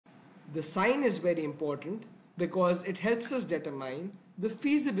The sign is very important because it helps us determine the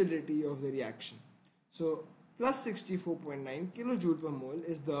feasibility of the reaction. So plus 64.9 kilojoule per mole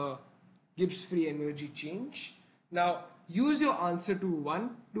is the Gibbs free energy change. Now use your answer to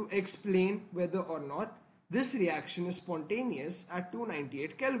 1 to explain whether or not this reaction is spontaneous at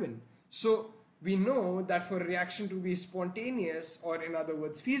 298 Kelvin. So we know that for a reaction to be spontaneous, or in other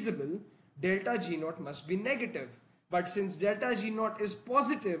words feasible, delta G naught must be negative. But since delta G naught is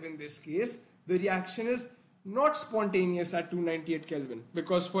positive in this case, the reaction is not spontaneous at 298 Kelvin,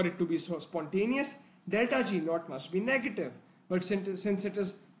 because for it to be spontaneous, delta G naught must be negative. But since it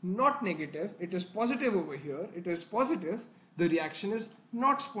is not negative, it is positive over here, it is positive, the reaction is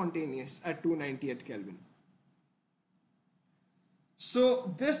not spontaneous at 298 Kelvin.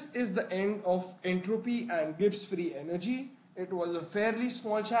 So this is the end of entropy and Gibbs free energy. It was a fairly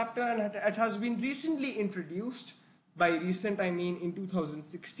small chapter and it has been recently introduced, by recent I mean in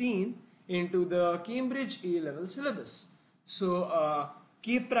 2016, into the Cambridge A-level syllabus. So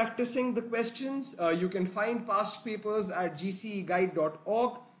keep practicing the questions. You can find past papers at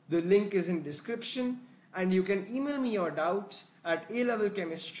gceguide.org. The link is in description, and you can email me your doubts at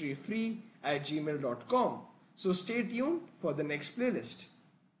alevelchemistryfree@gmail.com. So stay tuned for the next playlist.